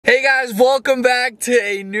guys, welcome back to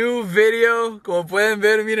a new video. Como pueden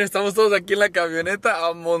ver, miren, estamos todos aquí en la camioneta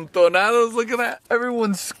amontonados. Look at that.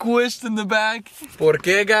 Everyone's squished in the back. ¿Por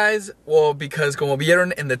qué, guys? Well, because como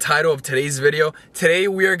vieron in the title of today's video, today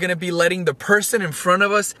we are going to be letting the person in front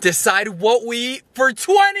of us decide what we eat for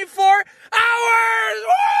 24 hours.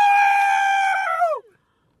 Woo!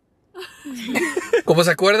 Como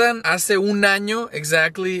se acuerdan, hace un año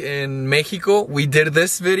exactly en México we did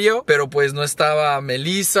this video, pero pues no estaba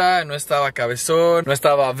Melissa, no estaba Cabezón, no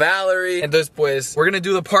estaba Valerie. Entonces pues we're gonna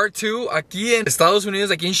do the part 2 aquí en Estados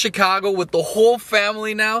Unidos, aquí en Chicago with the whole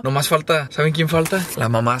family now. No más falta, ¿saben quién falta? La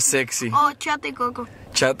mamá sexy. Oh, Chata y Coco.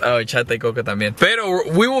 Chata y Coco también. Pero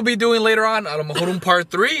we will be doing later on, a lo mejor un part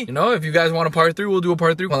 3. You know, if you guys want a part 3, we'll do a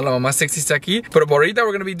part 3 cuando la mamá sexy está aquí. Pero por ahorita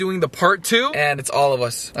we're gonna be doing the part 2, and it's all of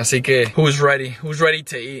us. Así que, who's ready? Who's ready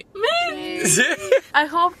to eat? Me! I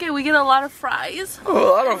hope we get a lot of fries. Oh, a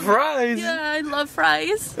lot of fries. Yeah, I love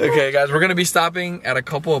fries. Okay, guys, we're gonna be stopping at a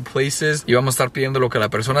couple of places. Y vamos a estar pidiendo lo que la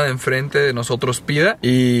persona de enfrente de nosotros pida.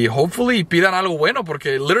 Y hopefully pidan algo bueno,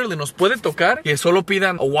 porque literally nos puede tocar que solo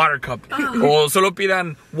pidan a water cup. O solo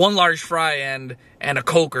pidan one large fry and a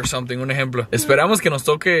Coke or something, un ejemplo. Esperamos que nos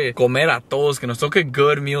toque comer a todos, que nos toque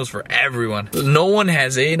good meals for everyone. No one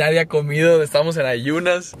has ate, nadie ha comido, estamos en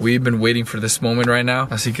ayunas. We've been waiting for this moment right now,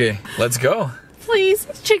 así que, let's go. Please,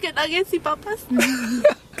 chicken nuggets y papas.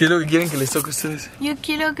 ¿Qué es lo que quieren que les toque a ustedes? Yo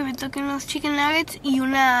quiero que me toquen unos chicken nuggets y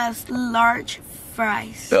unas large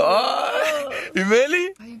fries. ¿Y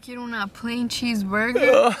Meli? Yo quiero una plain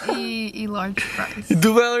cheeseburger y large fries. ¿Y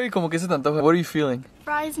tú, Valerie? ¿Cómo que se te antoja? What are you feeling?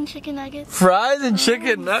 Fries and chicken nuggets. Fries and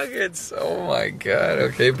chicken nuggets. Oh my god.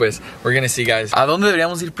 Okay, pues we're gonna see, guys. ¿A dónde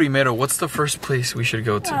deberíamos ir primero? What's the first place we should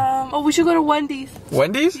go to? We should go to Wendy's.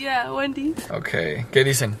 Wendy's? Yeah, Wendy's. Okay. ¿Qué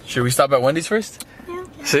dicen? Should we stop at Wendy's first? Yeah.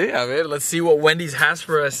 Sí, a ver, let's see what Wendy's has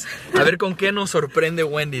for us. A ver con qué nos sorprende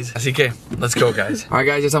Wendy's. Así que, let's go, guys. Alright,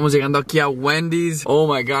 guys, ya estamos llegando aquí a Wendy's. Oh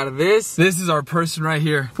my god, this is our person right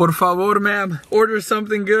here. Por favor, ma'am, order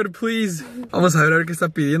something good, please. Vamos a ver qué está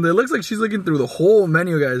pidiendo. It looks like she's looking through the whole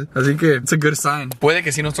menu, guys. Así que, it's a good sign. Puede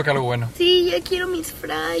que sí nos toque algo bueno. Sí, yo quiero mis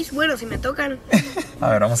fries. Bueno, si me tocan. A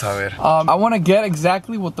ver, vamos a ver. I want to get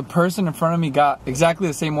exactly what the person in front of me got. Exactly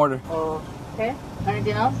the same order. Okay.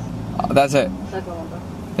 Anything else? That's it.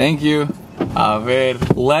 Thank you. A ver,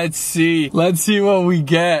 let's see what we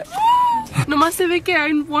get. Nomás se ve que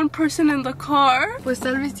hay one person in the car. Pues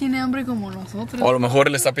tal vez tiene hambre como nosotros. O a lo mejor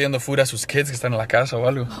le está pidiendo food a sus kids que están en la casa o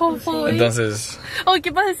algo. Hopefully. Entonces, Oh,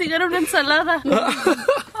 ¿qué pasa si gana una ensalada?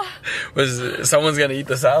 pues someone's gonna eat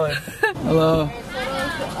the salad. Hello.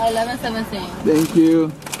 11:17. Thank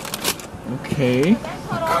you. Okay.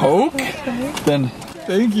 Coke? Then,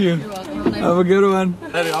 thank you. Have a good one.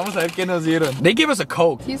 Dale, vamos a ver qué nos dieron. They gave us a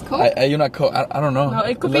Coke. He's Coke? Hay una Coke. I don't know. No,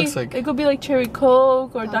 it could looks like. be cherry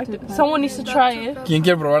Coke or Dr. Someone needs to try it. ¿Quién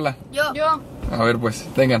quiere probarla? Yo. A ver pues,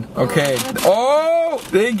 tengan. Okay. Oh,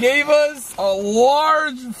 they gave us a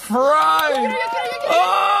large fry.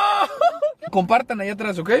 Oh! Compartan ahí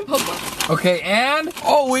atrás, okay? Okay, and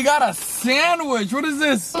we got a sandwich. What is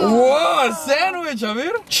this? Whoa, a sandwich, a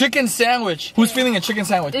ver. Chicken sandwich. Who's feeling a chicken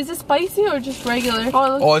sandwich? Is it spicy or just regular?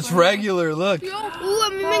 Oh, it's regular, look. A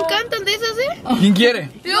mí me encantan de esas, ¿eh? ¿Quién quiere?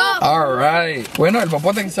 Yo. All right. Bueno, el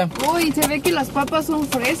popote aquí está. Uy, se ve que las papas son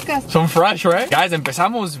frescas. Some fresh, right? Guys,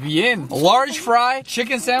 empezamos bien. A large fry,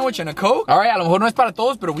 chicken sandwich, and a Coke. All right, a lo mejor no es para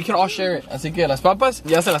todos, pero we can all share it. Así que las papas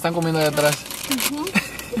ya se las están comiendo ahí atrás.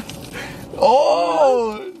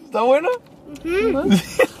 Oh, ¿está bueno?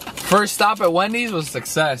 First stop at Wendy's was a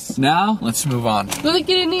success. Now, let's move on. ¿Dónde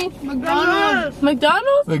quieren ir? McDonald's.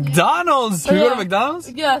 McDonald's? McDonald's! Should we go to Yeah.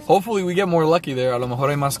 McDonald's? Yes. Hopefully we get more lucky there. A lo mejor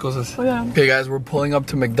hay más cosas. Oh, yeah. Okay, guys, we're pulling up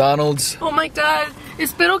to McDonald's. Oh my god.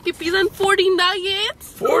 Espero que pidan 40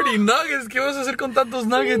 nuggets. 40 nuggets? ¿Qué vas a hacer con tantos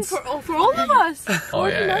nuggets? For all of us. 40 Oh,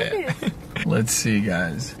 yeah. nuggets. Let's see,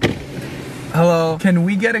 guys. Hello. Can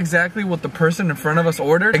we get exactly what the person in front of us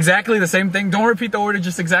ordered? Exactly the same thing. Don't repeat the order,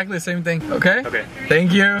 just exactly the same thing. Okay? Okay.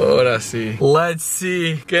 Thank you. Ahora sí. Let's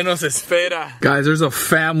see. ¿Qué nos espera? Guys, there's a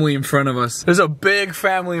family in front of us. There's a big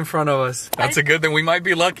family in front of us. That's a good thing. We might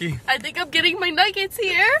be lucky. I think I'm getting my nuggets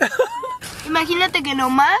here. Imagínate que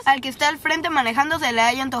nomás al que está al frente manejando se le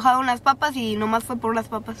haya antojado unas papas y nomás fue por unas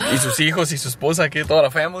papas. Y sus hijos y su esposa aquí, toda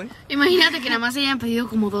la family. Imagínate que nada más hayan pedido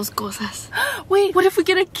como 2 cosas. Wait, what if we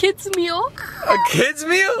get a kid's meal? A kid's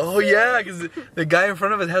meal? Oh yeah, because the guy in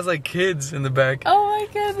front of us has like kids in the back. Oh my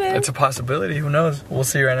goodness. It's a possibility. Who knows? We'll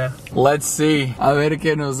see right now. Let's see. A ver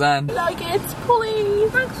qué nos dan. Nuggets,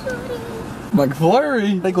 please.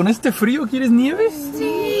 McFlurry. Like, con este frío, ¿quieres nieve?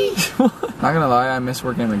 Sí. Not gonna lie, I miss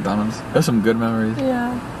working at McDonald's. There's some good memories.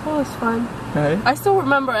 Yeah. Oh, was fun. Okay. I still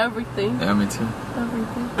remember everything. Yeah, me too.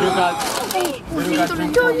 Everything.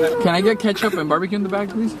 Can I get ketchup and barbecue in the bag,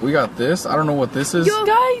 please? We got this. I don't know what this is. Yo,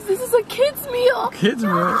 guys, this is a kid's meal. Kids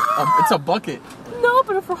meal. It's a bucket. No,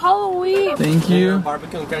 but for Halloween. Thank you.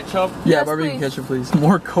 Barbecue and ketchup. Yeah, Yes, barbecue please. ketchup, please.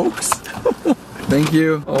 More Cokes. Thank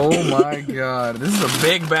you. Oh my God. This is a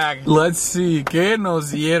big bag. Let's see. ¿Qué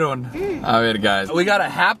nos dieron? A ver, guys. We got a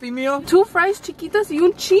Happy Meal. 2 fries chiquitas y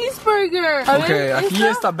un cheeseburger. A Okay, ver, aquí esta.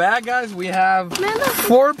 esta bag, guys. We have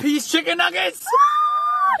 4-piece chicken nuggets.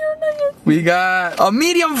 We got a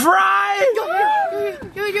medium fry.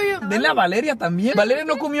 Denle a Valeria también. Valeria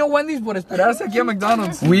no comió Wendy's por esperarse aquí a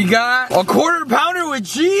McDonald's. We got a 1/4 pounder with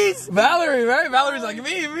cheese. Valerie, right? Valerie's like,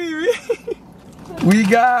 me. We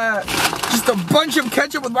got just a bunch of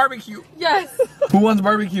ketchup with barbecue. Yes. Who wants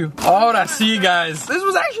barbecue? Ahora sí, guys. This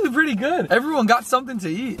was actually pretty good. Everyone got something to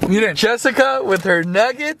eat. Miren, Jessica with her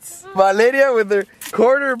nuggets. Valeria with her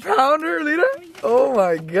 1/4 pounder. Mira. Oh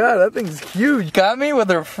my God, that thing's huge. Cami with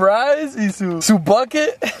her fries y su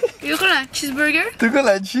bucket. Yo con la cheeseburger. Tú con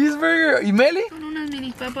la cheeseburger. ¿Y Meli? Con unas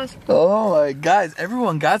mini papas. Oh my guys,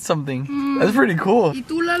 everyone got something. That's pretty cool. ¿Y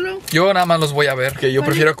tú, Lalo? Yo nada más los voy a ver, que yo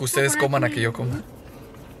prefiero que ustedes coman a que yo coma.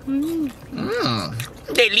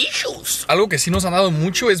 Delicious. Algo que sí nos han dado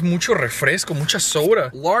mucho es mucho refresco, mucha soda.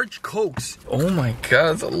 Large Cokes. Oh my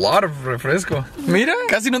God, that's a lot of refresco. Mira,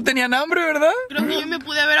 casi no tenían hambre, ¿verdad? Creo que yo me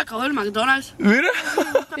pude haber acabado el McDonald's. Mira.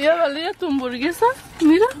 Mira, Valeria, tu hamburguesa.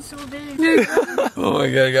 Mira. Oh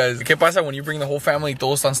my God, guys. ¿Qué pasa when you bring the whole family y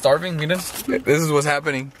todos están starving? Miren, this is what's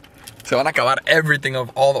happening. Se van a acabar everything of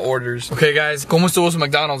all the orders. Okay, guys, ¿cómo estuvo su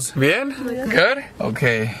McDonald's? Bien? Good?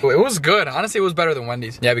 Okay. It was good. Honestly, it was better than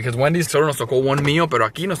Wendy's. Yeah, because Wendy's solo nos tocó 1 meal, pero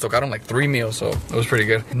aquí nos tocaron like 3 meals, so it was pretty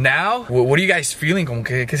good. Now, what are you guys feeling? Como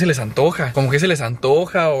que, ¿qué se les antoja? Como que se les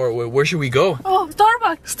antoja, or where should we go? Oh,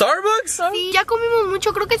 Starbucks. Starbucks? Sí, ya comimos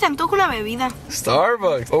mucho, creo que se antoja una bebida.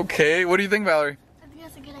 Starbucks. Okay, what do you think, Valerie?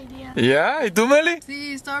 Yeah, ¿y tú, Meli?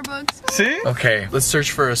 Sí, Starbucks. See? Okay, let's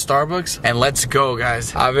search for a Starbucks and let's go,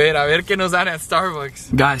 guys. A ver qué nos dan at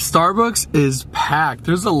Starbucks. Guys, Starbucks is packed.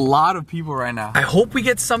 There's a lot of people right now. I hope we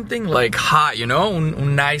get something like hot, you know?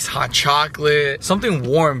 Un nice hot chocolate. Something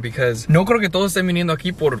warm because no creo que todos estén viniendo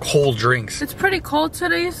aquí por cold drinks. It's pretty cold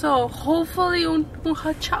today, so hopefully un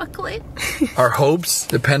hot chocolate. Our hopes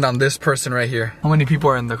depend on this person right here. How many people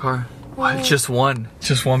are in the car? What? Just one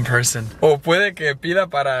person. O puede que pida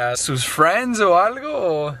para sus friends o algo,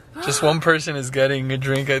 o just one person is getting a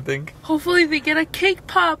drink, I think. Hopefully they get a cake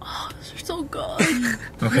pop. Oh, those are so good.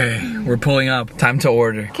 Okay, we're pulling up. Time to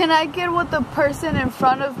order. Can I get what the person in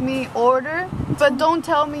front of me ordered? But don't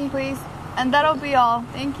tell me, please. And that'll be all.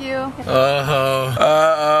 Thank you.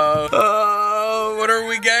 What are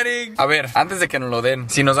we getting? A ver, antes de que nos lo den,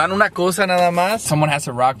 si nos dan una cosa nada más, someone has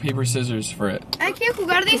to rock, paper, scissors for it. Hay que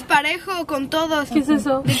jugar disparejo con todos. ¿Qué es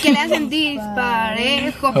eso? Y que le hacen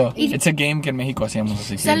disparejo. Oh, Y it's a game que en México hacíamos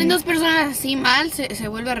así. salen 2 personas así mal, se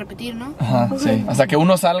vuelve a repetir, ¿no? Ajá, sí. Hasta que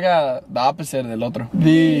uno salga the opposite del otro.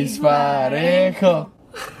 Disparejo.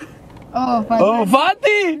 Oh, fine. Oh,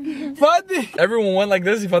 Fati! Fati! Everyone went like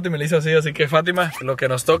this y Fati me lo hizo así que Fátima, lo que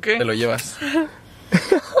nos toque, te lo llevas.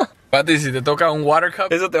 Fati, si te toca un water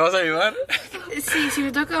cup, ¿eso te vas a llevar? Sí, si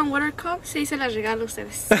me toca un water cup, sí se las regalo a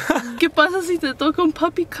ustedes. ¿Qué pasa si te toca un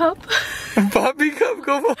puppy cup? ¿Un puppy cup?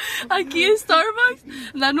 ¿Cómo? Aquí en Starbucks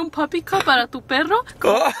dan un puppy cup para tu perro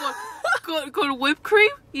 ¿Cómo? con whipped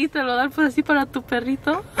cream y te lo dan pues así para tu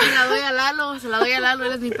perrito. Se la doy a Lalo,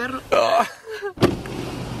 él es mi perro.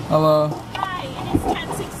 Hello. Hi, it is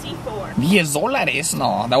 1064. $10?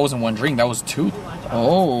 No, that wasn't 1 drink, that was 2.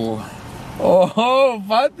 Oh. Oh,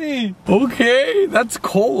 Fati. Okay, that's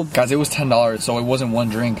cold. Guys, it was $10, so it wasn't 1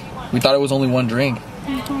 drink. We thought it was only 1 drink.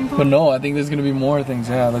 But no, I think there's gonna be more things.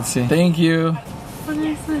 Yeah, let's see. Thank you. What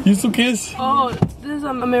is this? You still kiss? Oh, this is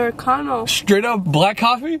an Americano. Straight up black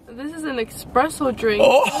coffee? This is an espresso drink.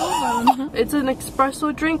 Oh. It's an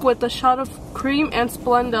espresso drink with a shot of cream and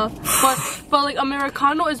Splenda. But like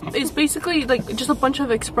Americano is basically like just a bunch of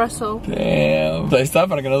espresso. Damn. Ahí está,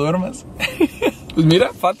 para que no duermas. Pues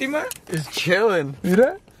mira, Fátima is chilling.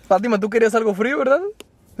 Mira, Fátima, tú querías algo frío, ¿verdad?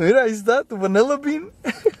 Mira, ahí está, tu vanilla bean.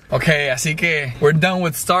 Okay, así que we're done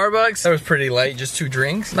with Starbucks. That was pretty light, just 2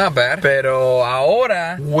 drinks. Not bad. Pero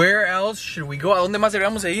ahora, where else should we go? ¿A dónde más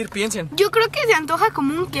deberíamos de ir? Piensen. Yo creo que se antoja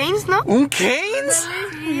como un Cane's, ¿no? ¿Un Cane's?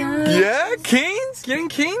 Yeah, Cane's? ¿Quieren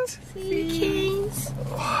Cane's? Sí, Cane's?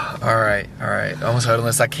 Alright. Vamos a ver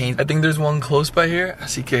dónde está Cane's. I think there's one close by here.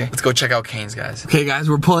 Así que let's go check out Cane's, guys. Okay, guys,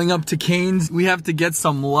 we're pulling up to Cane's. We have to get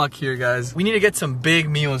some luck here, guys. We need to get some big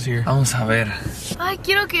meals here. Vamos a ver. Ay,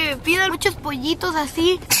 quiero que pidan muchos pollitos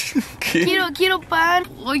así. Quiero pan.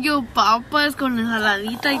 Pollo, papas con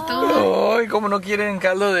ensaladita y todo. Ay, como no quieren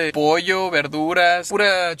caldo de pollo, verduras,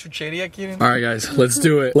 pura chuchería quieren. Alright, guys, let's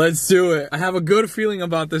do it. Let's do it. I have a good feeling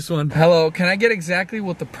about this one. Hello, can I get exactly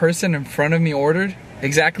what the person in front of me ordered?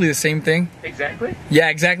 Exactly the same thing? Exactly? Yeah,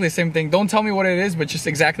 exactly the same thing. Don't tell me what it is, but just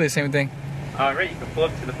exactly the same thing. Alright, you can pull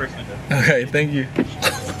up to the first window. Okay, thank you.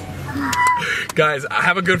 Guys, I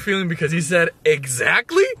have a good feeling because he said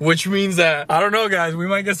exactly, which means that, I don't know, guys, we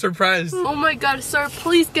might get surprised. Oh my god, sir,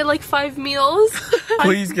 please get like 5 meals.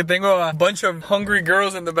 Please, que tengo a bunch of hungry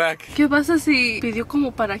girls in the back. ¿Qué pasa si pidió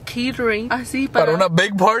como para catering? Así, Para una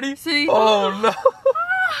big party? Sí. Oh, no.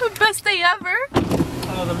 Best day ever.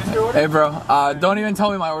 Hey, bro, don't even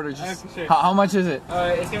tell me my order. Just, sure. how much is it?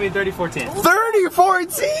 It's gonna be 30-14.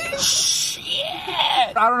 30-14?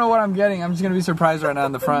 Shit! I don't know what I'm getting. I'm just gonna be surprised right now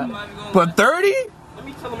in the front. But 30? Let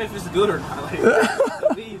me tell them if it's good or not. Like,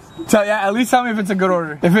 please. At least tell me if it's a good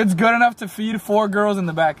order. If it's good enough to feed 4 girls in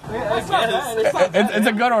the back. It's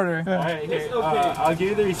a good order. Alright, here. I'll give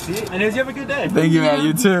you the receipt. And you have a good day. Thank you, man.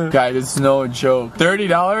 You too. Guys, it's no joke.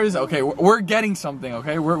 $30? Okay, we're getting something,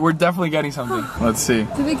 okay? We're definitely getting something. Let's see.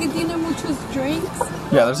 Se ve que tiene muchos drinks.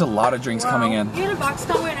 Yeah, there's a lot of drinks coming in. You get a box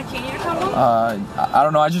combo and a Kenya combo? I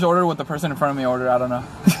don't know. I just ordered what the person in front of me ordered. I don't know.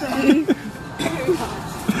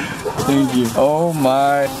 Thank you. Oh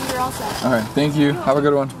my. Alright, thank you. Have a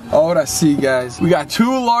good one. Ahora sí, guys. We got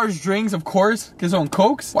 2 large drinks, of course. Get some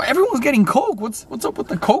Cokes. Why everyone's getting Coke? What's up with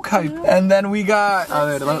the Coke hype? And then we got.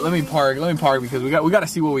 A ver, let me park. Let me park because we got to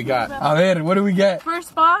see what we got. A ver, what do we get?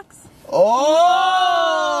 First box.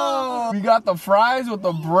 Oh! We got the fries with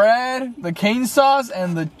the bread, the cane sauce,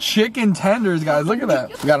 and the chicken tenders, guys. Look at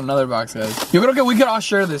that. We got another box, guys. Yo creo que we could all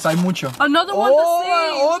share this. Hay mucho. Another one the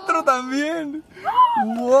same. Otro también.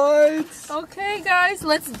 What? Okay, guys,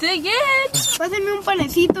 let's dig in. Pásenme un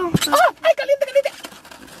panecito. ¡Ay, caliente!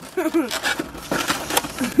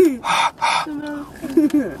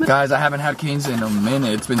 Guys, I haven't had Cane's in a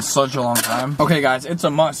minute. It's been such a long time. Okay, guys, it's a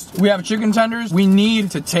must. We have chicken tenders. We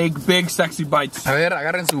need to take big, sexy bites. A ver,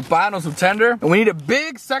 agarren su pan o su tender. And we need a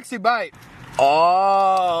big, sexy bite.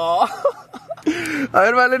 Oh. A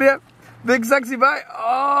ver, Valeria. Big, sexy bite.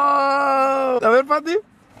 Oh. A ver, Pati.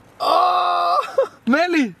 Oh.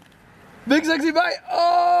 Meli. Big, sexy bite.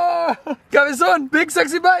 Oh. Cabezón. Big,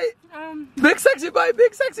 sexy bite. Big, sexy bite.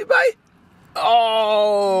 Big, sexy bite.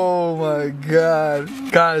 Oh my god.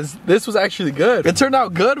 Guys, this was actually good. It turned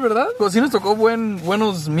out good, ¿verdad? Pues sí nos tocó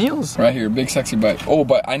buenos meals. Right here, big sexy bite. Oh,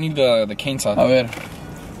 but I need the cane sauce. A ver.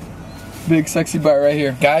 Big sexy bite right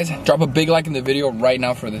here. Guys, drop a big like in the video right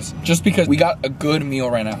now for this. Just because we got a good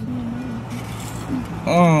meal right now.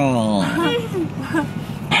 Oh.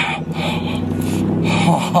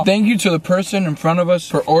 Thank you to the person in front of us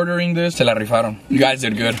for ordering this. Se la rifaron. You guys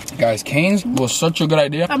did good. Guys, Cane's was such a good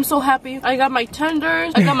idea. I'm so happy. I got my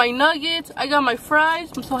tenders, I got my nuggets, I got my fries.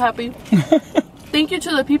 I'm so happy. Thank you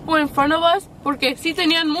to the people in front of us, porque sí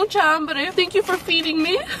tenían mucha hambre. Thank you for feeding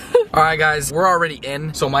me. Alright guys, we're already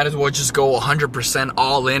in, so might as well just go 100%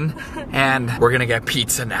 all in. And we're gonna get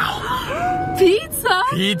pizza now. Pizza?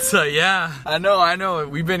 Pizza, yeah. I know.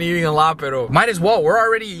 We've been eating a lot, pero might as well. We're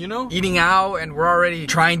already, you know, eating out and we're already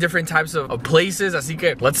trying different types of places. Así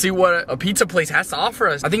que let's see what a pizza place has to offer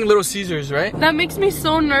us. I think Little Caesars, right? That makes me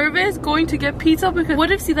so nervous going to get pizza because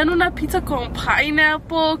what if si dan una pizza con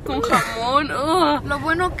pineapple, con jamón? Ugh. Lo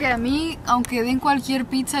bueno que a mí, aunque den cualquier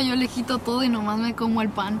pizza, yo le quito todo y nomás me como el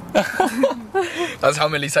pan. That's how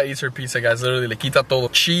Melissa eats her pizza, guys. Literally, le quita todo.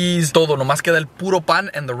 Cheese, todo. Nomás queda el puro pan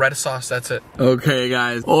and the red sauce. That's it. Okay,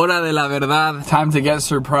 guys. Hora de la verdad. Time to get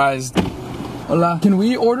surprised. Hola. Can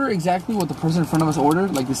we order exactly what the person in front of us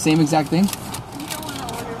ordered? Like the same exact thing?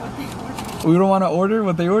 We don't want to order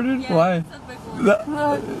what they ordered? Yeah, why?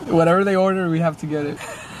 Whatever they order, we have to get it.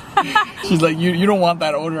 She's like, you don't want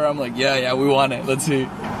that order. I'm like, yeah, we want it. Let's see.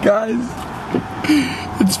 Guys,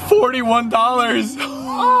 it's $41.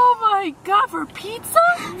 Oh my god, for pizza?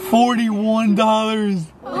 $41.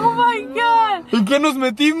 Oh my god. ¿En qué nos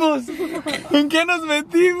metimos? ¿En qué nos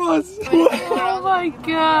metimos? Oh my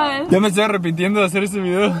god. Ya me estoy arrepintiendo de hacer este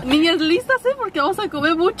video. Niñas, listas, porque vamos a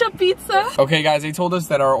comer mucha pizza. Okay, guys, they told us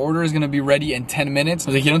that our order is gonna be ready in 10 minutes.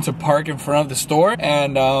 So they get them to park in front of the store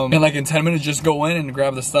and like in 10 minutes just go in and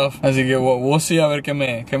grab the stuff. Así que we'll see a ver qué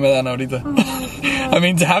me dan ahorita. I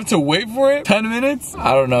mean, to have to wait for it 10 minutes?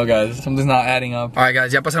 I don't know, guys. guys. Something's not adding up. Alright,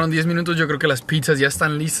 guys, ya pasaron 10 minutos. Yo creo que las pizzas ya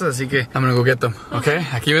están listas, así que I'm gonna go get them. Okay?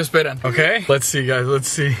 Aquí me esperan. Okay? Let's see, guys. Let's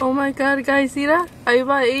see. Oh my God, guys, mira. Ahí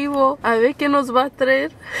va Evo. A ver qué nos va a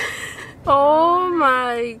traer. Oh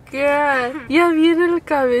my God. Ya viene el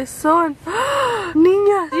cabezón.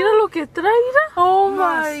 Niña, mira lo que trae. Mira. Oh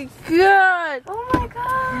my God. Oh my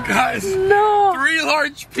God. Guys, No. 3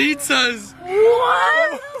 large pizzas.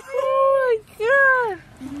 What? Oh my God.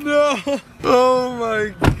 No. Oh my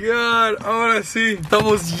God. Ahora sí.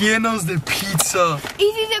 Estamos llenos de pizza.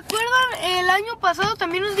 Y si se acuerdan, el año pasado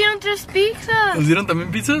también nos dieron 3 pizzas. ¿Nos dieron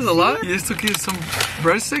también pizzas? A lot? ¿Y esto qué es? ¿Some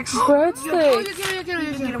breadsticks? Breadsticks. Yo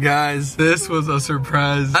quiero. Guys, this was a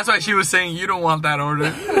surprise. That's why she was saying you don't want that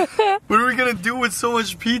order. What are we gonna do with so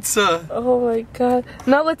much pizza? Oh my God.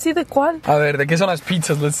 Now let's see the cuál. A ver, ¿de qué son las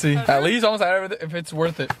pizzas? Let's see. At least vamos a ver if it's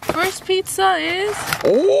worth it. First pizza is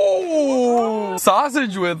Oh!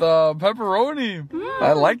 Sausage with pepperoni.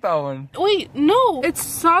 I like that one. wait, no. It's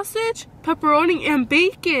sausage, pepperoni, and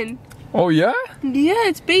bacon. Oh, yeah? Yeah,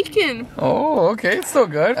 it's bacon. Oh, okay. It's still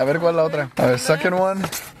good. A ver, ¿cuál es la otra? A ver, second one.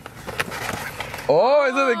 Oh,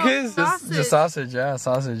 is it the kids? Sausage. Just sausage, yeah,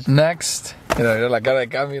 sausage. Next. Mira, mira la cara de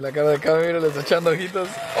Cami, mira, le está echando ojitos.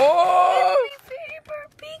 Oh!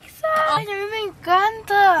 Ay, a mí me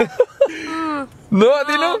encanta. No, a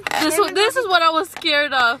ti no? This is what I was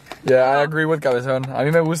scared of. Yeah, I agree with Cabezón. A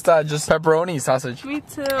mí me gusta just pepperoni y sausage. Me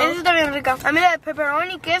too. Esa está bien rica. A mí la de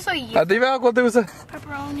pepperoni, queso y ¿A ti, Bea, cuál te gusta?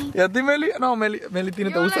 pepperoni. ¿Y a ti, Meli? No, Meli ¿ti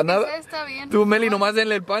no te gusta nada? Está bien. Tú, Meli, nomás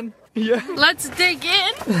denle el pan. Y ya. Let's dig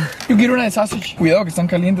in. Yo quiero una de sausage. Cuidado que están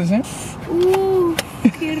calientes,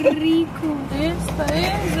 Qué rico. Esta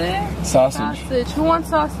es de Sausage. sausage. Who wants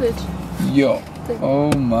sausage? Yo. Oh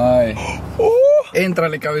my.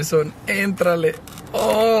 Éntrale, Cabezón. Éntrale.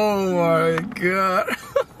 Oh my God.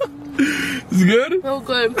 It's good? So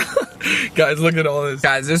good. Guys, look at all this.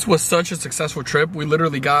 Guys, this was such a successful trip. We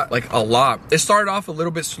literally got like a lot. It started off a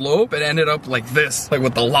little bit slow, but ended up like this, like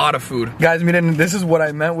with a lot of food. Guys, miren, this is what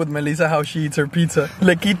I meant with Melissa, how she eats her pizza.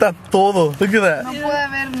 Le quita todo. Look at that. No puede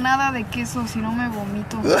haber nada de queso si no me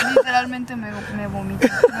vomito. Literalmente me vomito.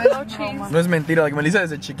 No es broma. No es mentira, like Melissa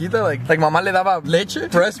desde chiquita, like mamá le daba leche,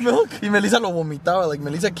 breast milk, y Melissa lo vomitaba. Like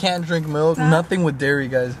Melissa can't drink milk, nothing with dairy,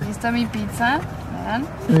 guys. Aquí está mi pizza. Vean.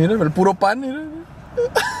 Mira, el puro pan, mira.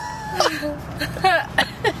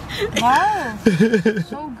 Wow.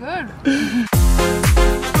 So good.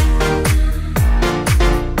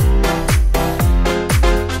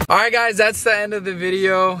 Alright guys, that's the end of the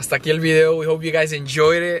video. Hasta aquí el video. We hope you guys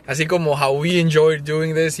enjoyed it. Así como how we enjoyed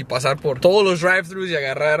doing this y pasar por todos los drive-thrus y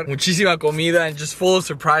agarrar muchísima comida and just full of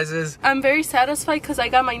surprises. I'm very satisfied because I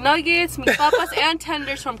got my nuggets, mis papas, and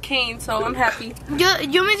tenders from Kane, so I'm happy.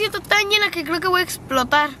 Yo me siento tan llena que creo que voy a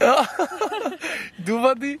explotar. ¿Tú,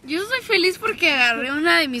 Pati? Yo soy feliz porque agarré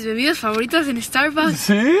una de mis bebidas favoritas en Starbucks.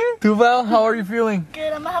 ¿Sí? ¿Tú, Val? How are you feeling?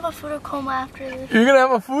 Good, I'm gonna have a food coma after this. You're gonna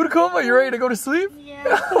have a food coma? You ready to go to sleep? Yeah.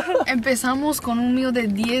 Empezamos con un meal de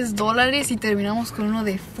 $10 y terminamos con uno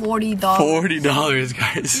de $40. $40, Y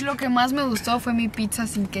guys. lo que más me gustó fue mi pizza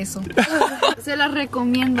sin queso. Se la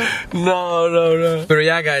recomiendo. No. But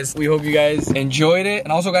yeah, guys, we hope you guys enjoyed it.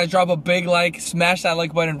 And also, guys, drop a big like. Smash that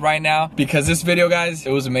like button right now. Because this video, guys,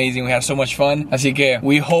 it was amazing. We had so much fun. Así que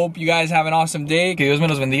we hope you guys have an awesome day. Que Dios me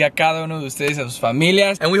los bendiga a cada uno de ustedes y a sus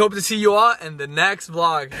familias. And we hope to see you all in the next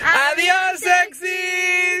vlog. Adios!